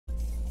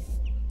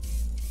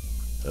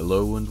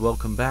Hello and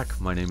welcome back.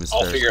 My name is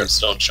I'll Ferrous. figure out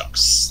stone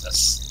chunks.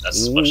 That's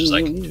as much as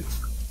I can do.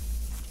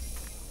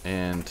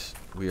 And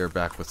we are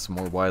back with some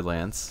more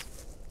Ylands.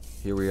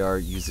 Here we are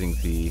using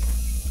the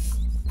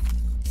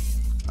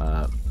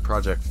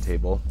project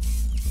table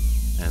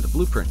and a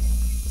blueprint.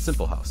 A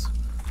simple house.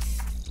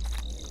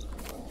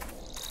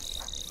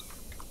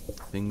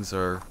 Things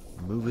are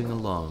moving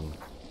along.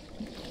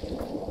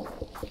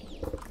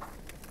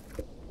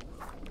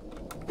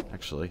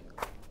 Actually,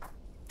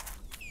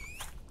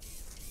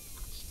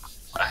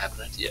 I have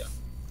an idea.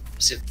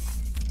 See,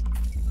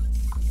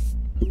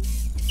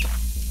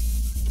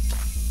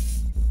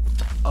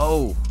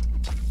 oh,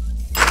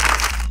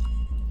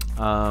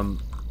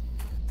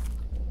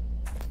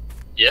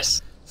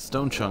 yes.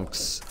 stone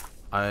chunks.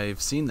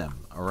 I've seen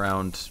them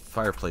around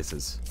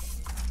fireplaces.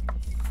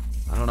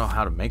 I don't know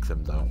how to make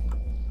them though.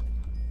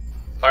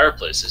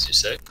 Fireplaces, you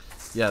say?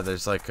 Yeah,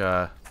 there's like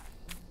where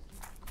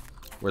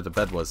the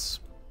bed was,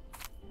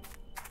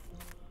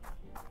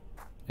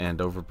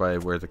 and over by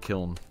where the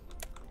kiln.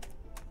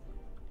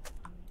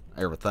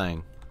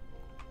 Everything.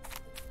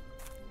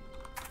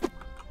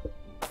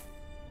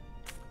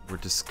 We're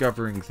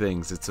discovering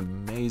things. It's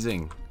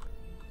amazing.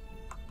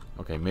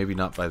 Okay, maybe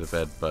not by the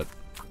bed, but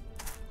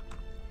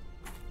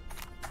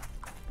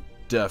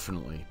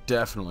definitely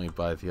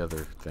by the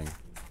other thing.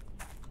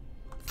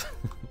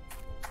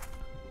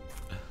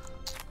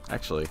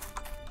 Actually,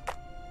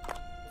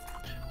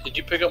 Did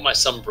you pick up my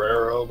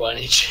sombrero by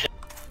any chance?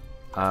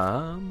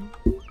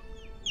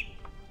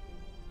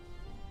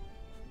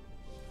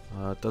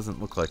 It doesn't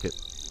look like it.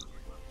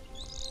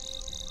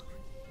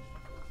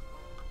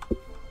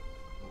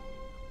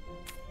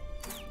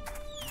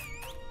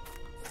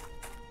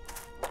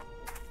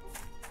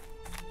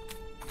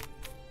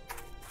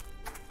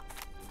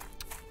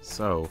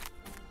 So,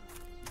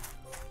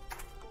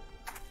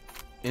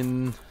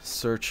 in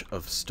search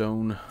of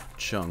stone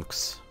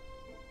chunks.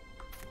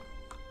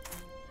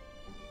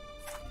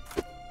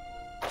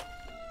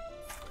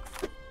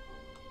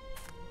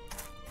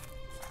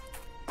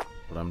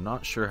 But I'm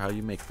not sure how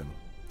you make them.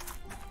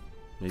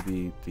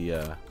 Maybe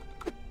the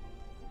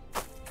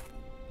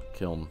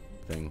kiln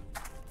thing.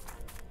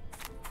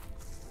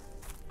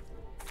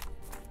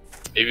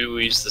 Maybe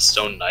we use the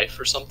stone knife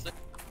or something?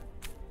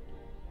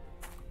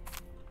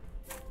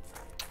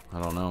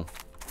 I don't know.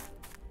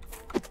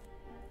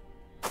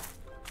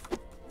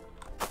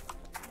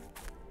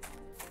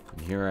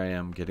 And here I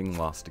am getting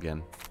lost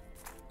again.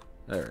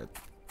 There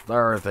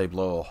they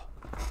blow.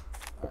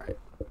 Alright.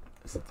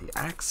 Is it the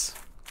axe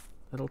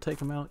that'll take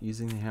them out?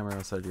 Using the hammer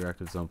outside your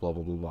active zone, blah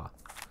blah blah blah.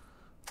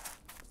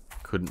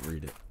 Couldn't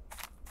read it.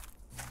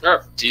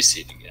 Or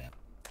DC'd again.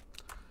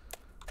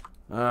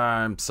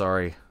 I'm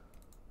sorry.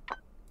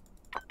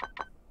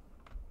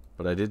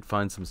 But I did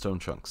find some stone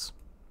chunks.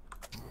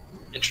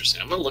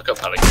 Interesting. I'm gonna look up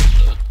how to get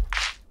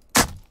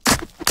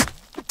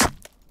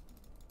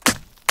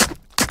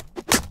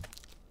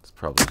It's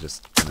probably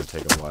just gonna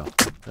take a while.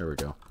 There we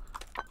go.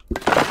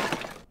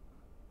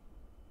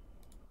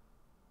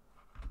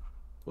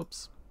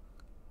 Whoops.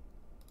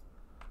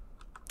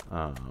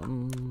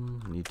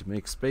 Need to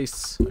make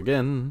space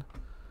again.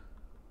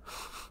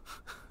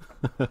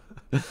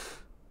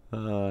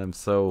 I'm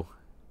so.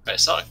 I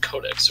saw a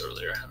codex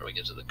earlier. How do we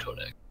get to the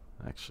codex?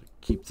 Actually,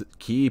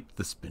 keep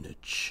the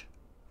spinach.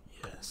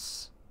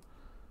 Yes.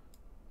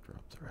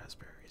 Drop the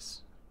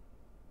raspberries.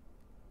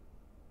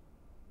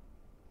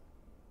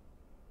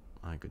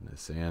 My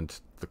goodness,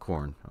 and the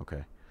corn.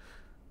 Okay.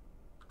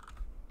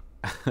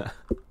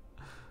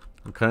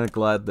 I'm kind of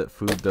glad that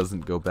food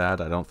doesn't go bad.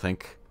 I don't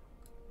think.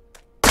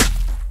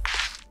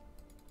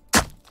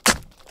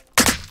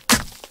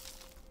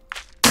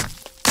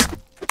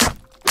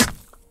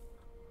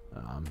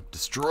 I'm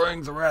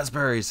destroying the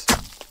raspberries.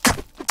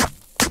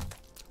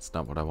 That's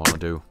not what I want to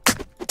do.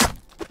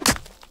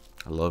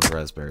 I love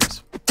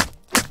raspberries.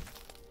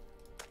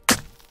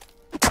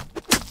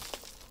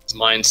 It's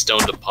mine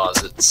stone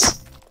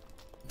deposits.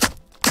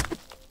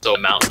 So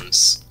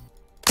mountains.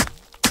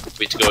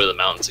 We have to go to the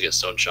mountains to get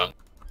stone chunk.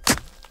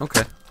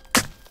 Okay.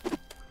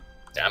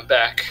 Yeah, I'm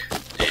back,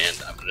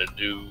 and I'm gonna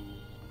do.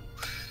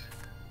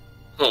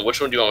 Which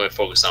one do you want me to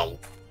focus on?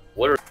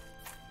 What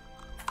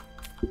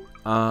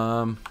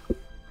are?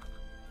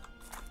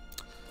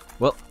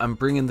 Well, I'm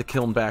bringing the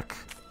kiln back,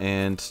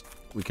 and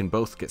we can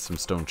both get some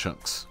stone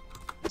chunks.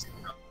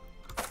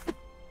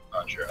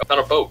 Not sure. On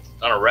a boat,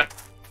 on a raft.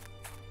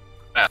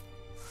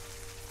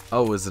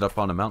 Oh, is it up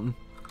on a mountain?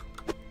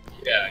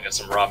 Yeah, I got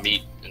some raw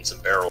meat and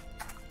some barrel.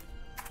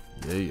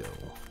 Yeah, yo.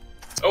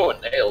 Oh, and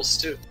nails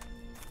too.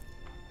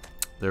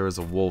 There was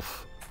a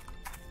wolf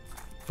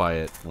by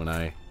it when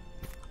I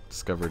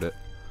discovered it,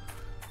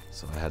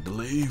 so I had to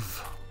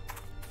leave.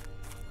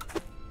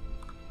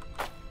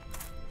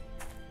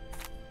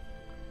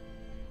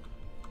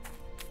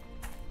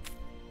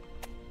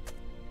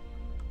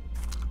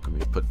 Let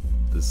me put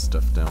this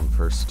stuff down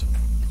first.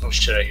 Oh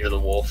shit, I hear the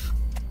wolf.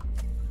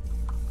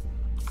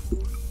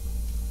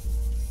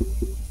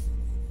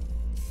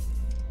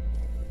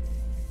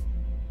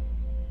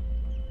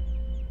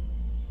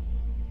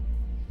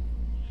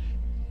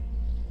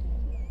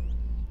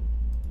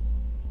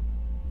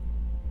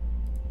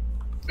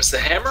 Is the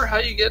hammer how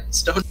you get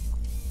stone?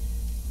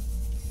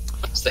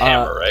 It's the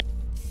hammer, right?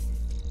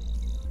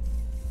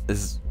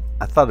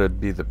 I thought it'd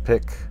be the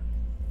pick.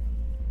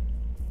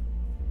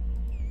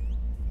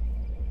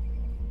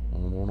 I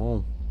don't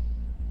know.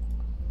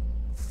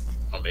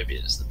 Oh, maybe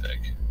it is the pick.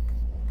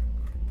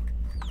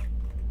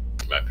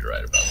 You might be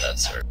right about that,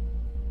 sir.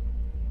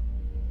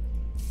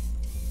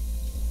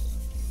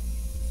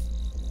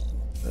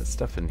 That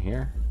stuff in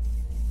here?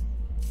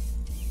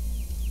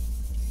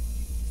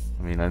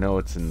 I mean, I know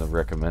it's in the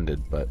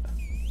recommended, but...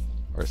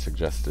 or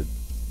suggested.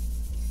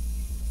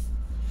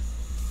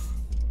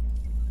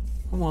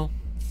 Oh well.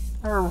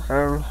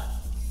 Oh.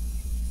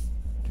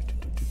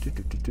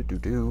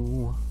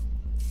 Do.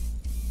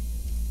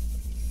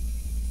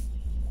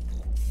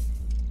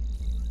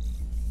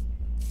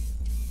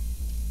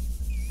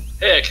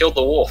 Hey, I killed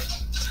the wolf.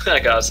 I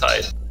got his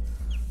hide.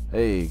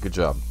 Hey, good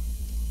job.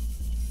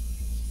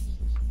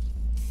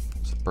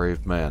 It's a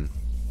brave man.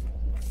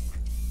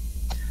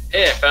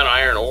 Hey, I found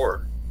iron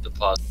ore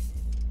deposit.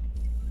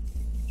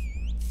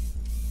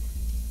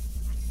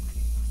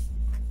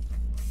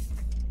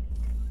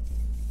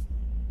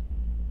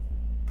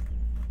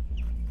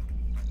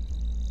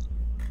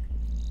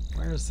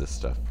 Where is this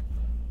stuff?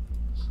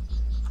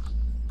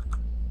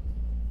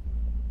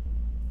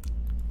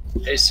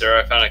 Hey, sir,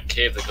 I found a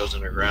cave that goes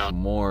underground.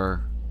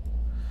 More.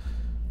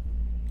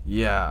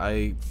 Yeah,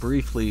 I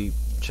briefly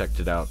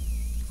checked it out.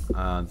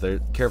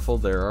 Careful,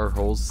 there are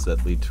holes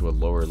that lead to a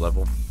lower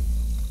level.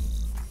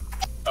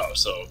 Oh,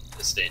 so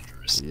it's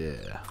dangerous.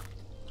 Yeah.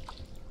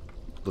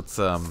 Let's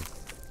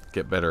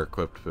get better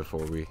equipped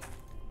before we...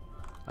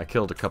 I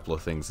killed a couple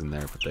of things in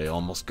there, but they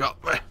almost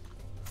got me.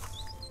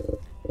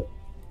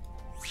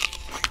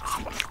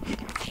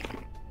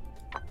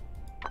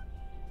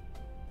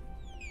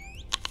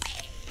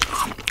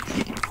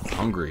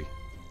 Hungry.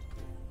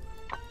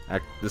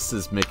 This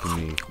is making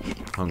me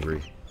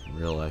hungry in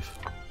real life.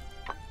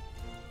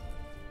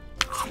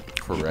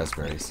 For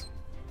raspberries.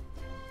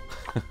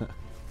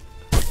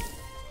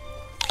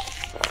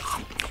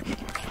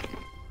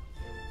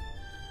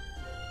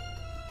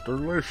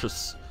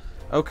 Delicious.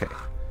 Okay.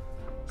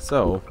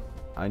 So,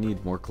 I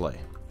need more clay.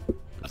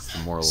 That's the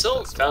moral. Still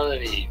haven't found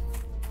any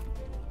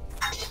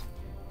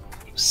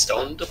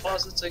stone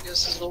deposits, I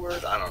guess is the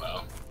word. I don't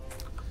know.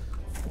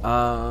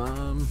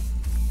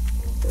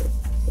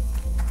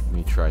 Let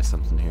me try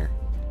something here.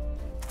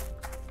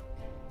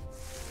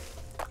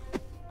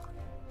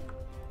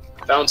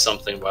 Found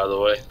something, by the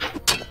way.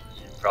 You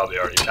probably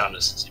already found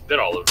it since you've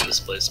been all over this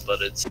place,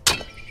 but it's...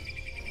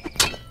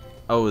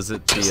 Oh, is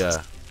it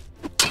the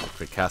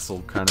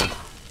castle kind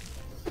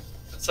of?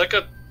 It's like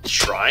a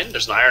shrine.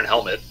 There's an iron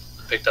helmet.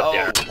 I picked up the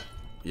iron.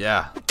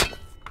 Yeah.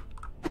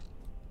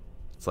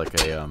 It's like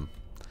a,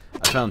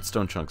 I found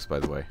stone chunks, by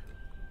the way.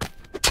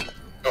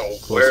 Oh,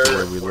 Close to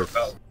where we live.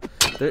 about?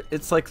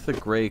 It's like the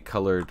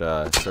gray-colored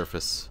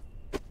surface.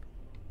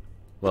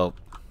 Well,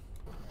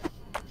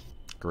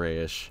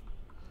 grayish.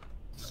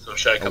 So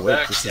should I come wait,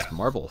 back? this is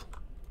marble.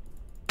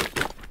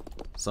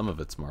 Some of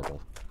it's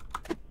marble.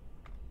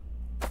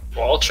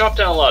 Well, I'll chop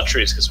down a lot of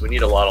trees because we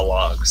need a lot of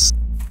logs.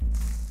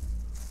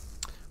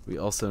 We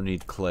also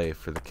need clay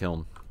for the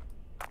kiln.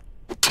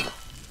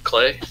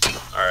 Clay?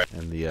 Alright.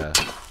 And the,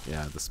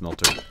 yeah, the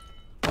smelter.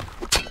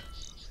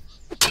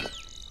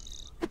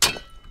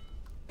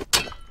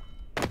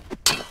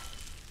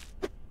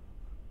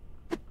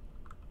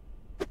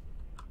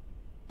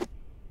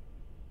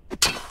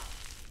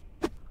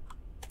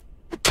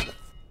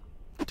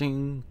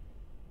 Ting,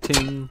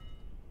 ting.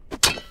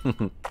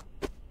 A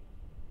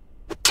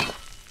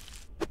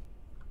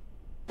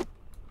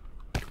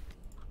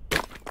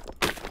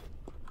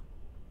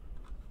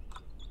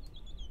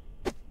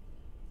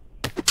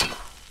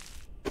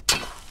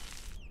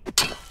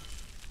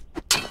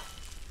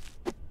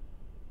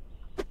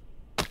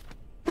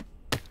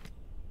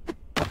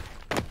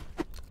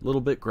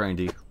little bit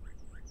grindy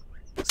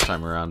this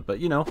time around, but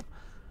you know,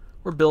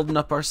 we're building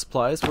up our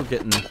supplies. We're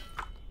getting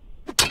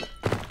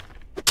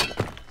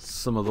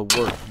some of the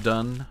work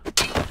done.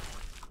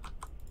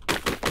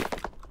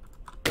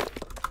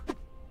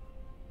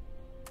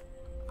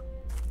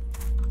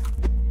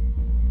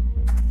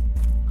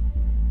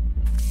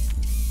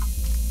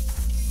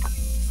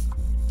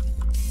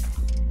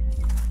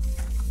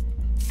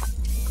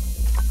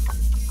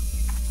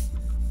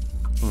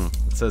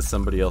 It says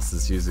somebody else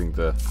is using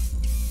the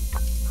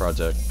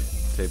project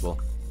table.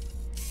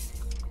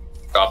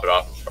 Drop it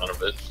off in front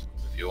of it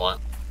if you want.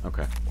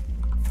 Okay.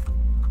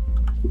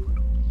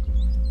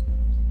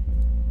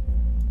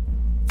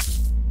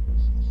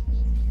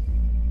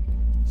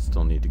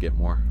 Still need to get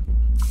more.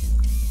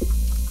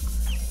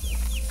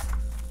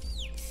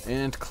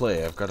 And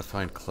clay. I've got to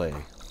find clay.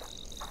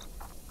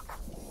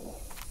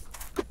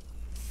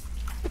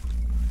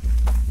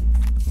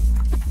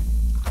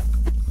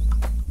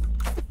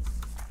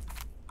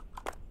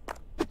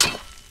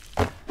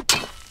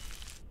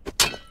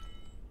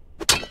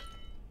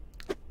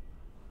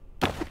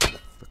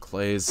 The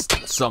clay's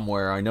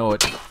somewhere. I know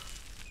it.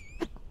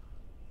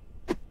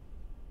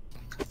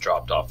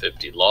 Dropped off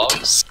 50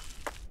 logs.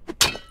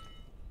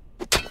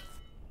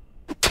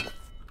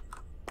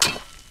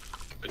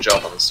 Good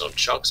job on the stone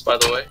chunks, by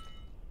the way.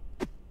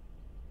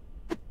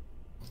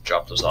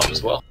 Drop those off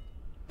as well.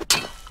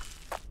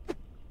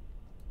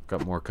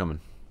 Got more coming.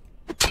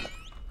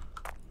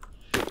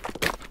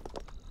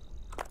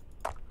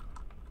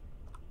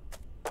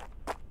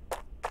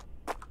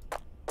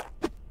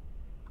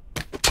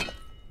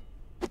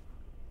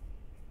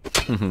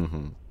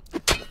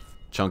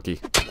 Chunky.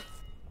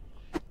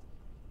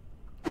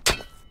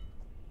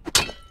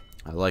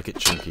 I like it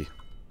chunky.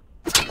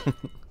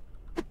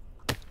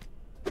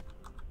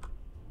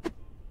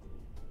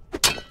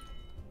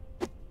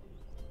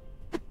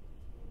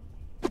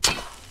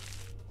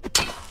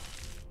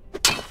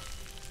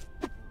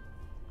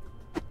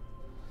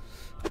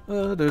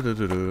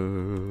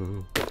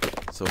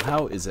 So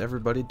how is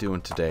everybody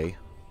doing today?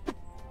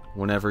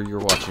 Whenever you're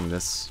watching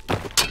this,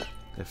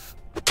 if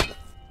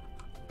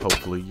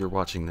hopefully you're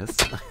watching this,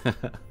 I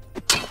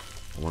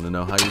want to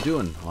know how you're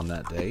doing on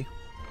that day.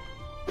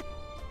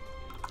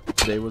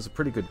 Today was a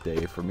pretty good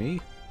day for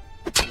me.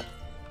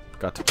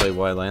 Got to play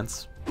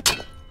Ylands.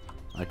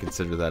 I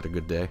consider that a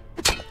good day.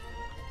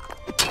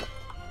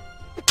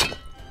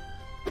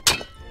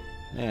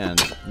 And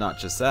not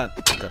just that,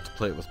 got to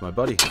play it with my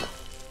buddy.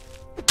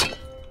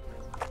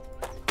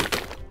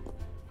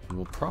 And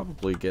we'll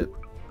probably get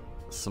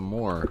some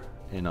more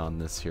in on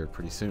this here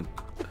pretty soon.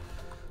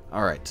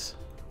 Alright.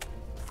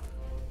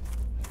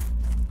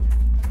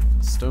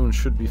 Stone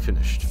should be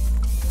finished.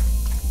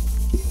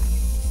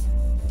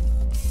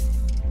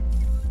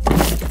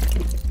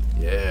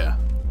 Yeah.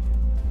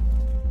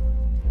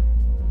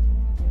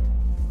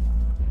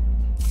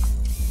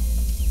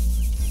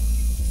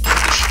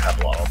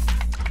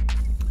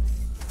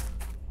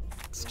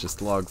 It's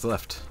just logs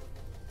left.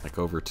 Like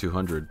over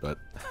 200, but...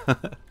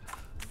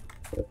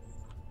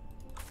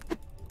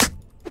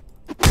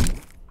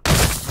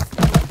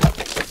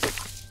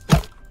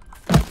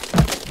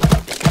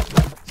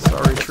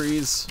 Sorry,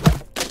 trees.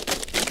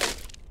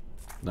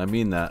 And I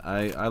mean that.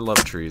 I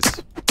love trees.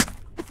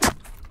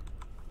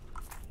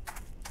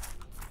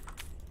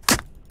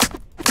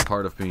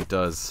 Part of me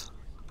does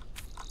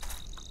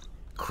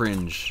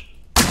cringe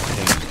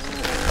pain.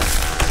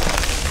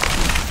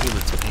 Feel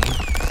its pain.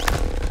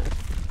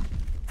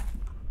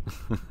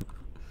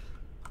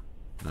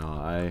 No,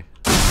 I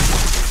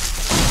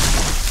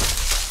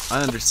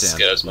understand. Just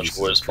get as much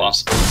wood as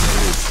possible. It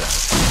is sad.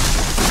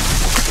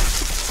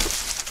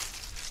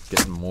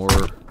 Getting more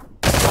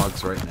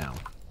logs right now.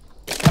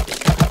 I'm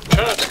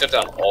trying not to cut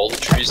down all the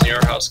trees near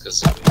our house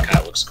because it kind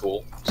of looks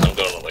cool. So I'm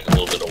going like a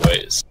little bit of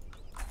ways.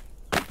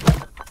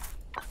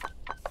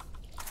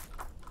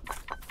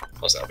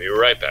 Plus, I'll be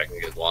right back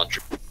and get the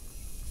launcher.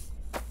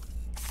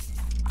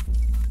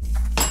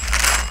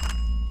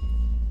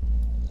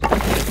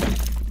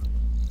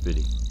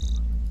 Biddy.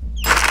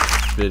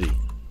 Biddy.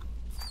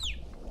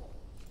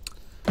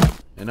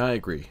 And I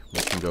agree. We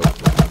can go. I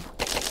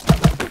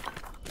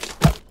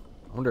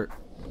wonder.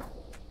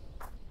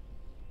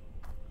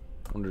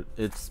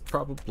 It's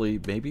probably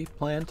maybe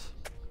plant,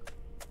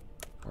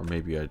 or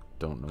maybe I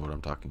don't know what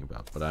I'm talking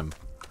about. But I'm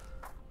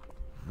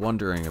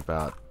wondering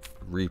about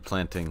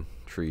replanting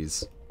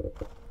trees.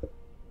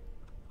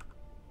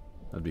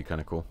 That'd be kind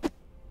of cool.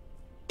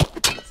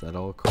 Is that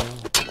all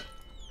cool?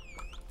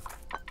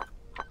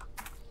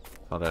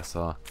 Thought I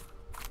saw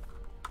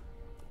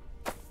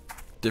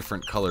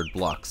different colored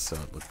blocks, so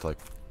it looked like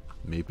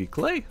maybe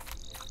clay.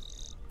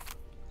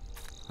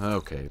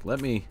 Okay, let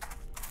me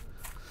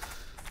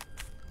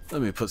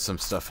put some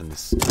stuff in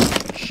this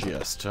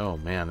chest. Oh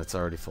man, it's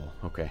already full.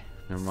 Okay,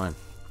 never mind.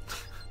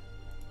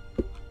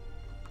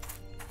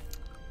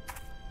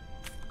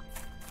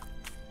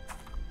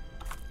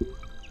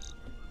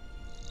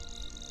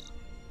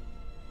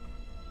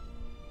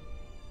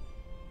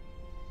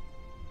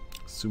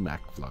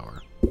 Sumac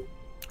flower.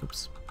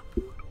 Oops.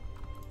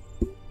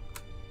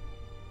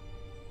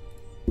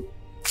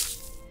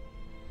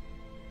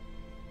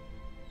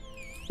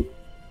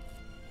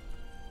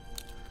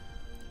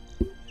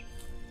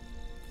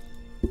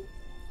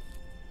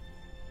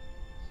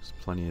 There's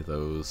plenty of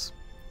those.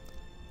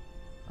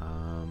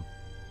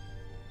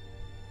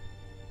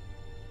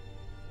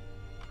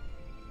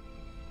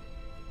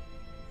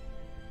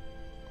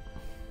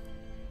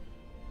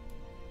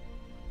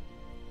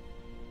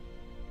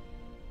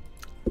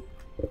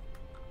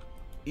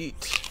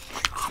 Eat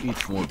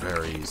more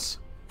berries.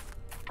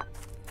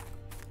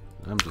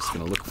 I'm just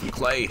gonna look for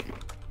clay.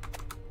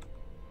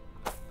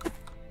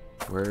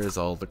 Where is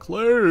all the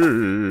clay?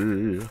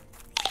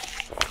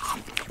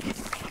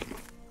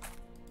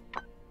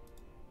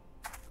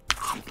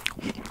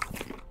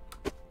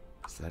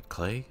 Is that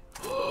clay?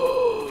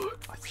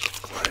 I think it's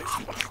clay.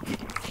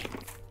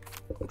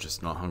 I'm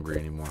just not hungry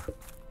anymore.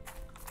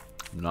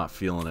 I'm not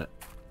feeling it.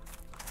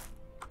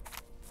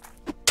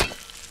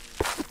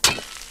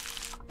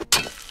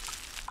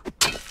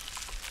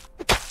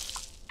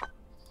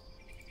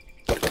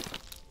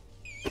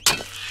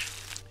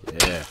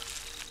 Yeah.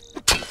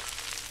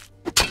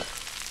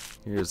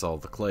 Here's all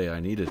the clay I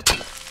needed.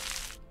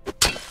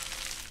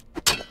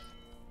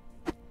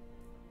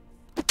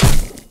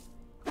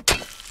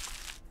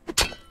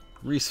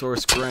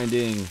 Resource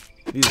grinding.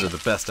 These are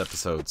the best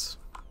episodes.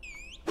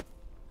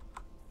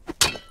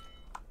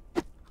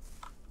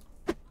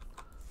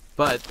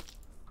 But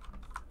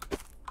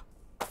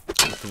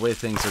with the way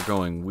things are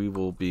going, we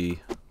will be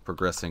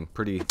progressing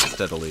pretty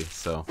steadily,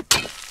 so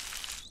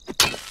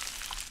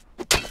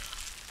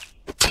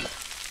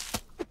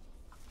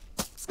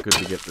it's good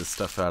to get this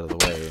stuff out of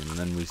the way, and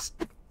then we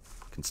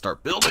can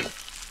start building.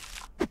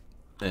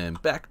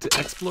 And back to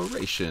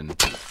exploration.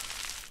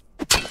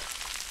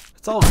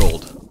 It's all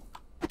gold.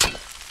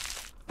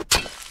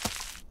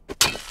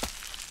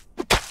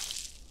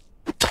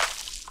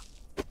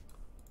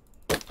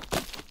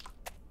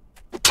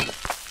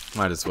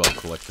 Might as well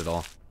collect it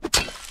all.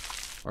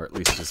 Or at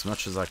least as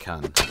much as I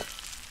can.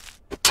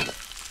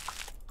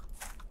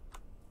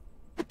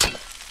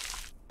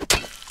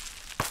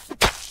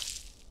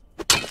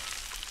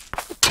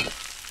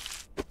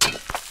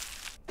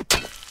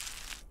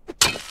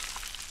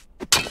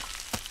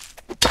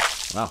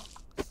 Wow.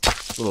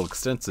 A little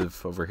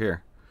extensive over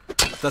here.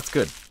 But that's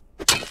good.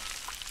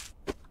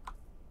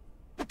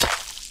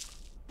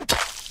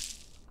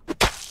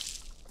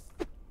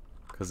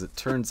 Because it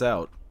turns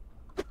out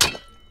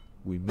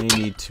we may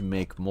need to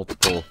make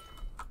multiple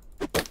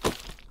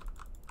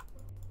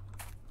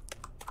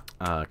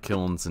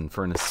kilns and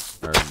furnace,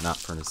 or not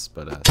furnace,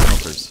 but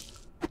smelters,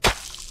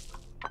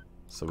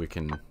 so we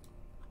can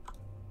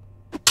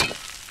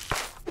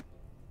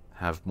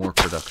have more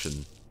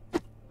production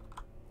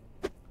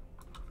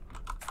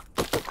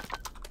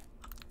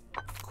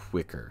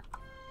quicker.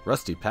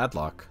 Rusty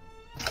padlock.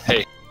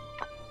 Hey.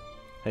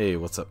 Hey,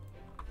 what's up?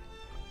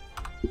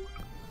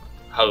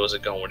 How was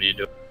it going? What are you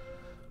doing?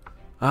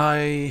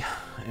 I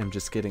am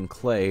just getting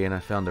clay, and I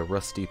found a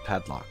rusty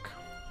padlock.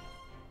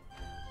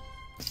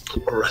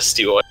 A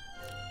rusty what?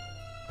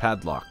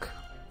 Padlock.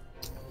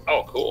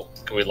 Oh, cool.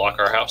 Can we lock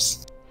our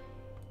house?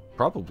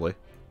 Probably.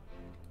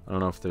 I don't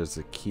know if there's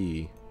a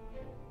key.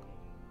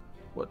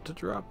 What to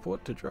drop?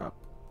 What to drop?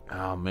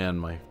 Oh man,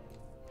 my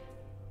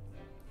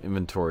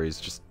inventory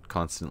is just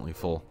constantly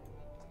full.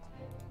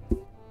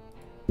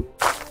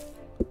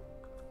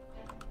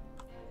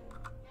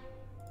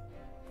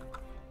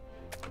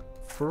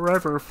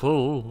 Forever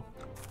full.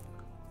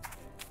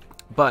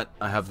 But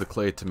I have the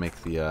clay to make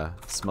the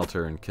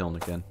smelter and kiln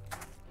again.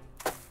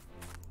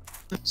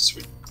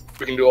 Sweet.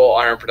 We can do all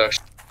iron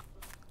production.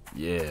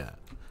 Yeah.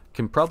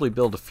 Can probably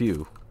build a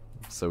few,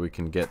 so we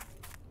can get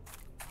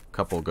a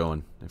couple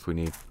going if we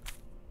need.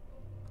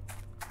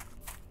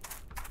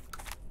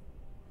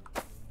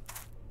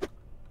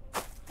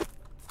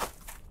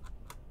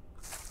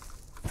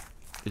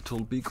 It'll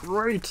be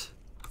great!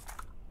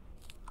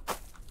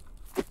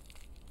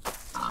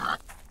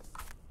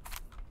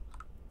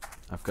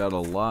 I've got a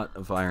lot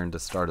of iron to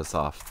start us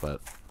off,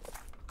 but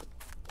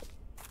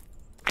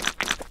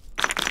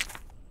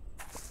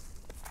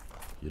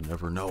you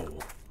never know.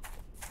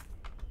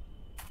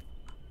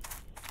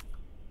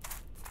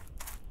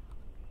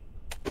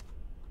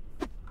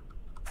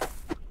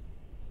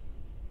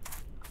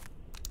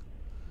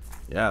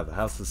 Yeah, the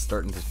house is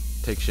starting to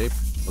take shape.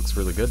 Looks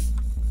really good.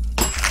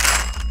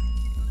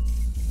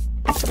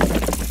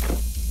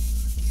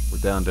 We're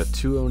down to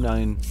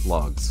 209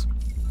 logs.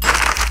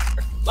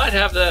 Might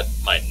have that,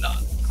 might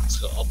not.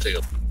 So I'll take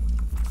a...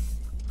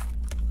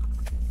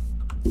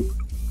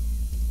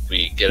 If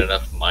we get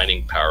enough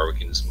mining power, we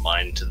can just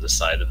mine to the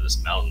side of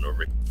this mountain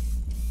over here.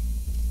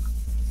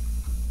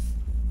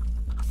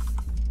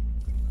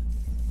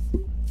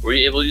 Were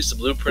you able to use the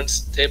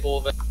blueprints table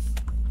event?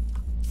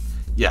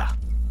 Yeah.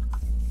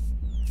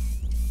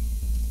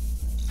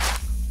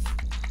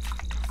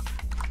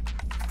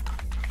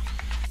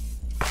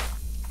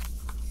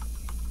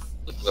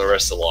 The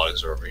rest of the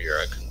logs are over here.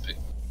 I couldn't pick.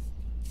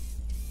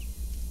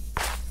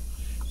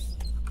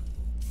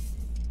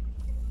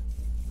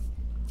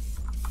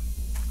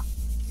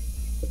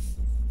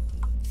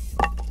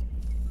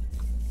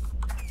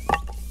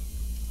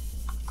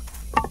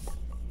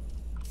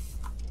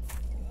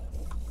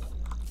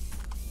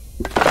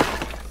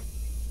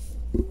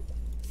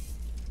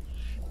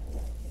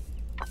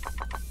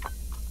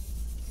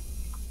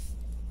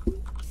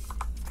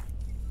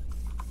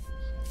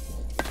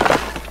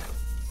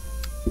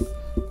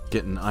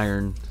 Getting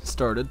iron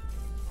started.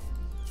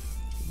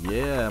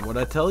 Yeah,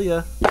 what'd I tell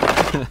ya?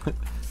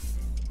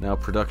 Now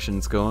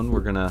production's going.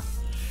 We're gonna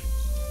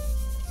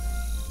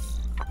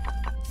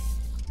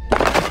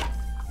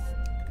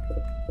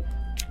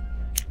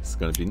it's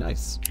gonna be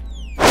nice.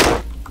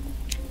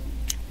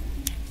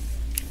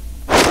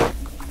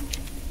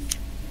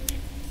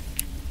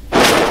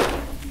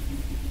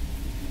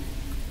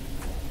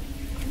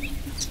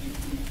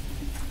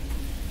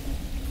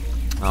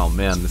 Oh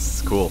man, this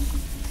is cool.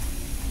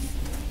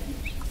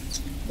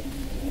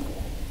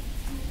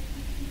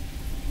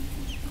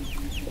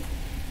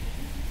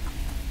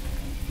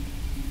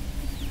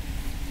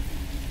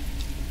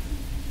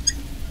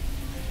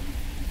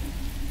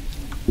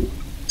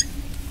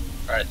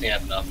 Alright, I think I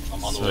have enough.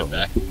 I'm on the way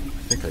back. I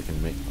think I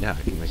can make, yeah,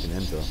 I can make an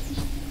anvil.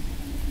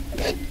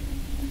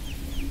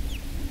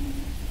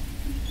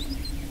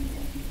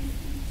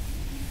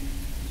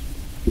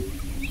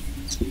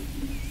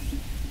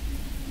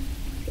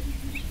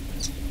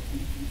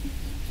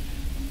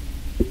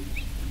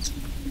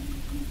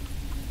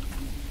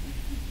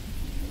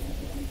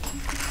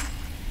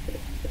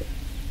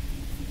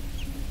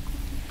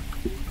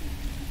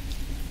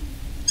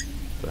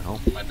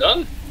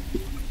 Done?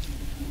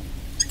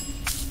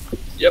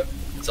 Yep,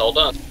 it's all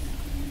done.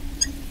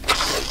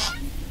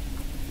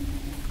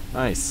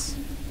 Nice.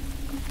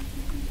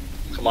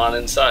 Come on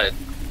inside.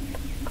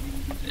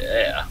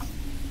 Yeah.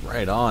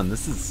 Right on.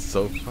 This is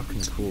so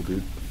fucking cool,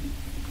 dude.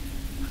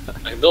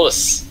 I can build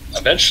this.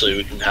 Eventually,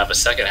 we can have a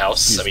second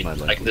house. Excuse I mean, my I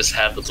can language. just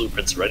have the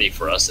blueprints ready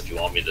for us if you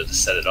want me to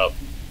just set it up.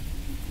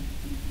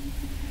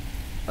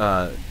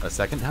 A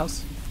second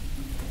house?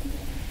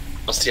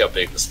 Let's see how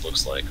big this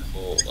looks like.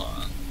 Hold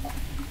on.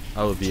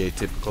 I would be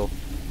atypical.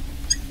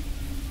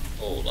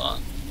 Hold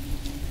on.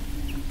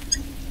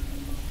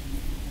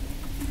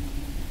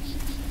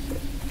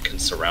 Can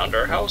surround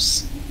our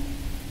house?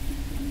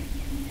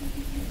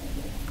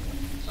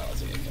 I don't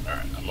think I can.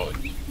 Alright, I'm always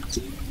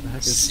The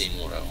heck is... seeing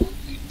what I want.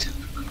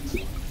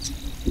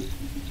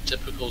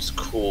 Typical's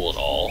cool and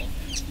all.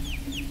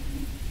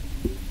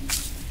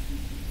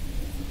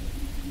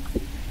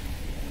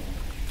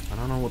 I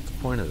don't know what the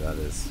point of that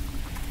is.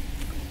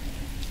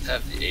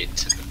 Have the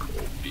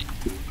atypical be.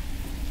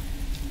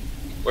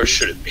 Where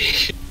should it be?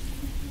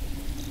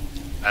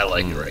 I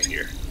like it right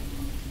here.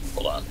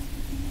 Hold on.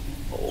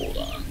 Hold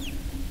on.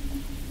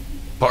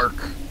 Bark!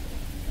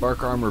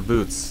 Bark armor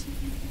boots.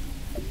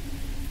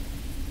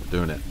 We're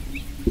doing it.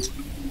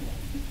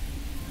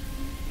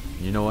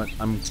 You know what?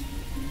 I'm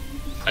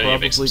I need to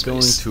make some probably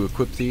going space. to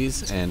equip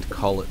these and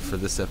call it for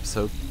this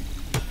episode.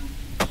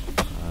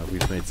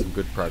 We've made some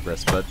good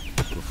progress, but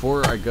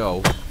before I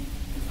go,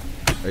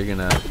 are you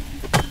gonna...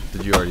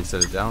 Did you already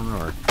set it down,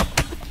 or...?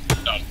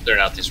 No, they're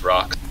not these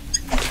rocks.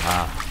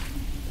 Ah.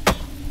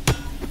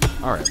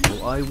 Alright,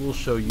 well I will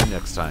show you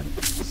next time.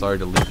 Sorry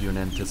to leave you in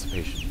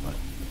anticipation, but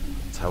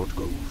that's how it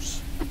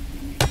goes.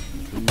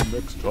 Till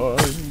next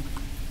time.